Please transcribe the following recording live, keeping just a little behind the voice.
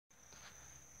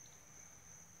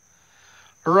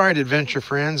All right, adventure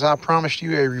friends, I promised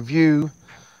you a review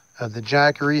of the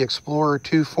Jackery Explorer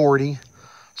 240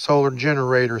 solar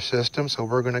generator system, so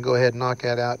we're going to go ahead and knock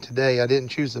that out today. I didn't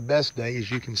choose the best day, as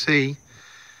you can see.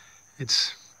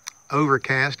 It's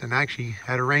overcast and actually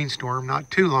had a rainstorm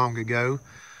not too long ago,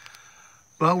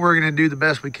 but we're going to do the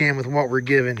best we can with what we're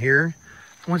given here.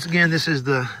 Once again, this is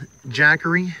the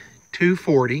Jackery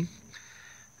 240.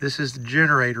 This is the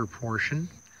generator portion,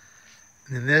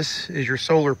 and then this is your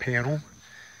solar panel.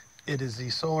 It is the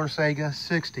Solar Sega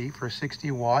 60 for 60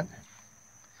 watt.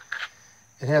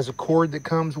 It has a cord that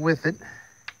comes with it,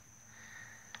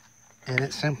 and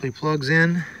it simply plugs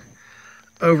in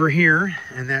over here,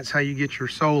 and that's how you get your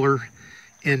solar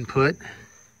input.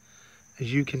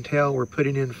 As you can tell, we're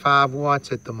putting in 5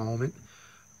 watts at the moment.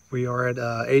 We are at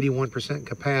 81%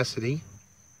 capacity.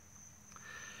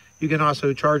 You can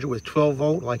also charge it with 12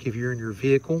 volt, like if you're in your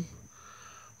vehicle,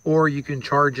 or you can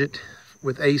charge it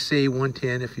with AC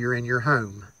 110 if you're in your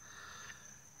home.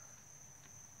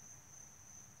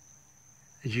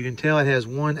 As you can tell, it has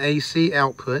one AC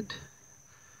output,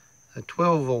 a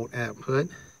 12 volt output,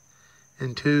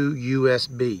 and 2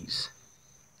 USBs.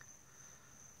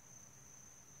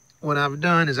 What I've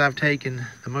done is I've taken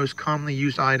the most commonly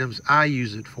used items I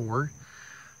use it for.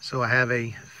 So I have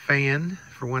a fan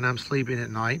for when I'm sleeping at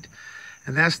night,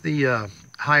 and that's the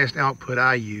highest output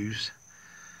I use.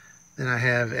 Then I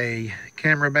have a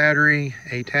camera battery,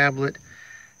 a tablet,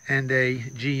 and a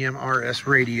GMRS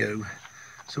radio.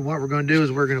 So what we're going to do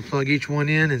is we're going to plug each one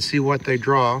in and see what they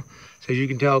draw. So as you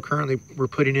can tell, currently we're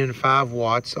putting in 5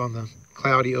 watts on the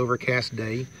cloudy, overcast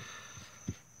day.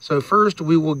 So first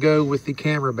we will go with the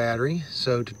camera battery.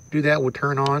 So to do that, we'll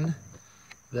turn on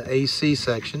the AC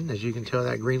section. As you can tell,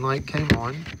 that green light came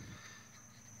on.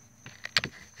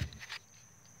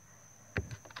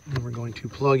 And we're going to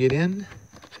plug it in.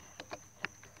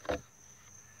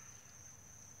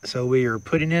 So we are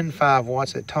putting in 5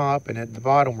 watts at top, and at the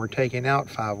bottom we're taking out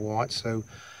 5 watts. So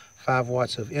 5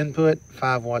 watts of input,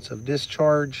 5 watts of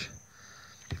discharge,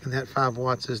 and that 5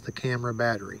 watts is the camera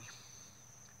battery.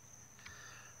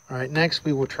 All right, next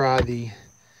we will try the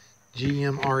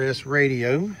GMRS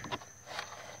radio.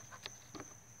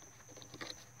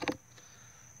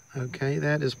 Okay,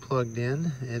 that is plugged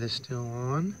in. It is still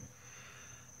on.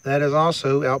 That is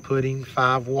also outputting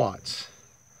 5 watts.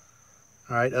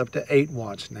 All right, up to 8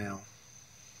 watts now.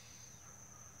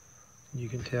 You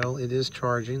can tell it is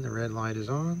charging. The red light is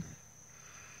on.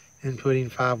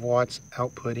 Inputting 5 watts,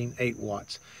 outputting 8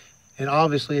 watts. And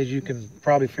obviously, as you can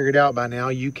probably figure it out by now,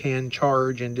 you can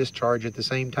charge and discharge at the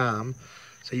same time.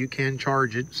 So you can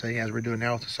charge it, say as we're doing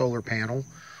now with the solar panel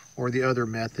or the other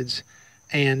methods,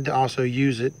 and also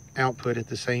use it, output at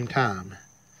the same time.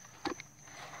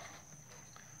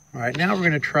 All right, now we're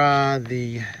going to try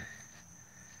the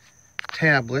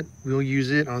tablet. We'll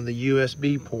use it on the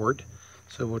USB port.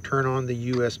 So we'll turn on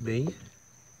the USB,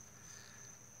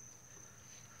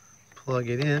 plug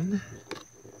it in,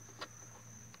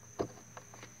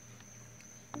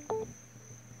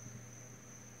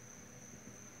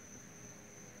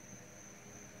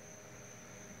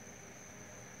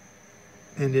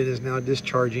 and it is now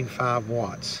discharging 5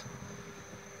 watts.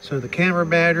 So the camera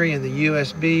battery and the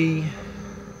USB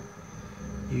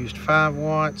used 5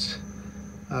 watts.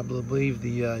 I believe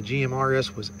the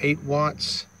GMRS was 8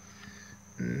 watts.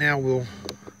 Now we'll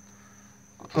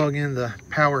plug in the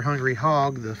power hungry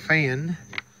hog, the fan.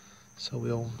 So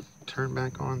we'll turn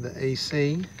back on the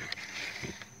AC.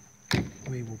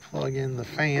 We will plug in the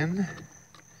fan.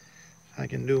 I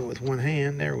can do it with one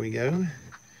hand, there we go.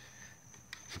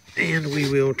 And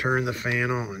we will turn the fan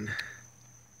on.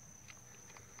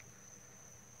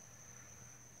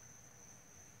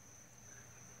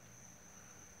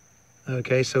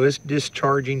 Okay, so it's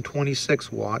discharging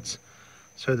 26 watts.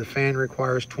 So the fan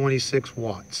requires 26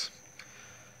 watts.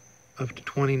 Up to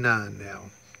 29 now.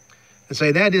 And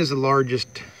say that is the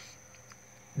largest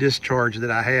discharge that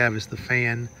I have is the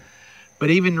fan.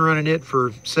 But even running it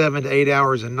for 7 to 8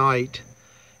 hours a night,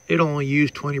 it'll only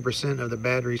use 20% of the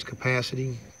battery's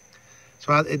capacity.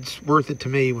 So it's worth it to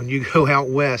me. When you go out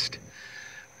west,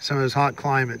 some of those hot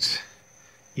climates,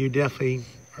 you definitely,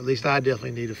 or at least I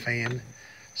definitely need a fan.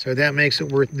 So that makes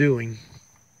it worth doing.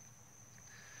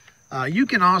 You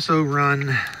can also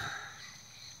run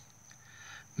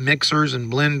mixers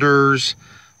and blenders,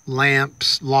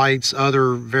 lamps, lights,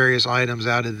 other various items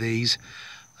out of these.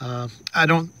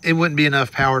 It wouldn't be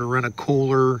enough power to run a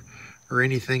cooler or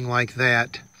anything like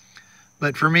that.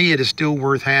 But for me, it is still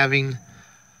worth having.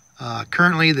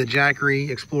 Currently, the Jackery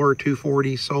Explorer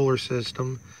 240 solar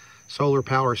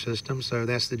power system, so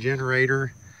that's the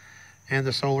generator and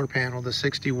the solar panel, the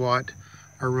 60 watt,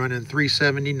 are running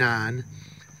 $379.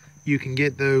 You can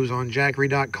get those on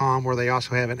Jackery.com, where they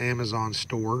also have an Amazon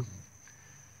store.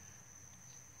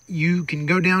 You can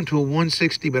go down to a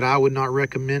 160, but I would not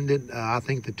recommend it. I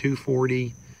think the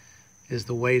 240 is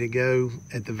the way to go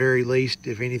at the very least.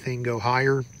 If anything, go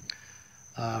higher.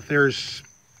 If there's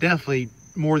definitely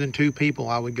more than 2 people,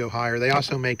 I would go higher. They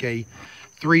also make a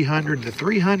 300. The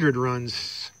 300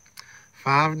 runs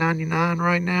 $5.99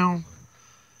 right now.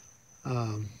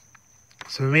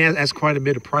 So I mean, that's quite a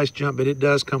bit of price jump, but it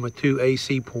does come with 2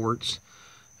 AC ports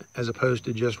as opposed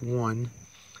to just 1.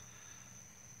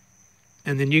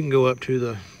 And then you can go up to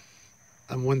the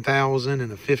 1,000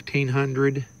 and a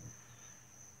 1,500.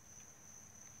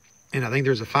 And I think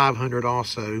there's a 500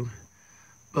 also.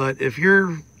 But if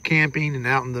you're camping and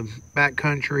out in the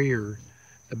backcountry or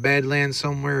the Badlands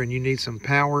somewhere and you need some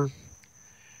power,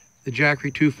 the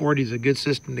Jackery 240 is a good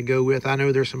system to go with. I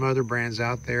know there's some other brands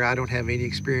out there. I don't have any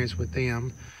experience with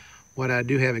them. What I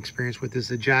do have experience with is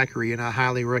the Jackery, and I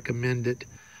highly recommend it.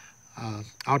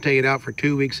 I'll take it out for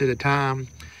 2 weeks at a time.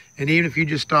 And even if you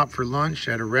just stop for lunch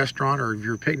at a restaurant, or if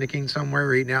you're picnicking somewhere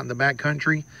or eating out in the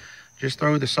backcountry, just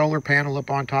throw the solar panel up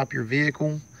on top of your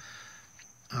vehicle.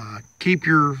 Keep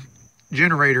your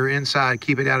generator inside.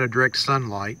 Keep it out of direct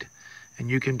sunlight, and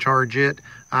you can charge it.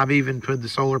 I've even put the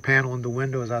solar panel in the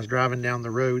window as I was driving down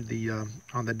the road,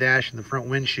 on the dash and the front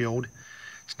windshield.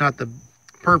 It's not the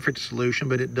perfect solution,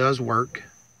 but it does work.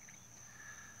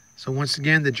 So once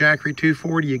again, the Jackery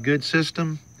 240, a good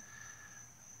system.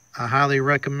 I highly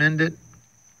recommend it.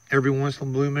 Every once in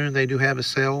a blue moon, they do have a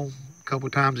sale a couple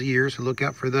times a year, so look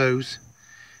out for those.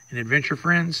 And adventure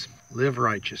friends, live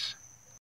righteous.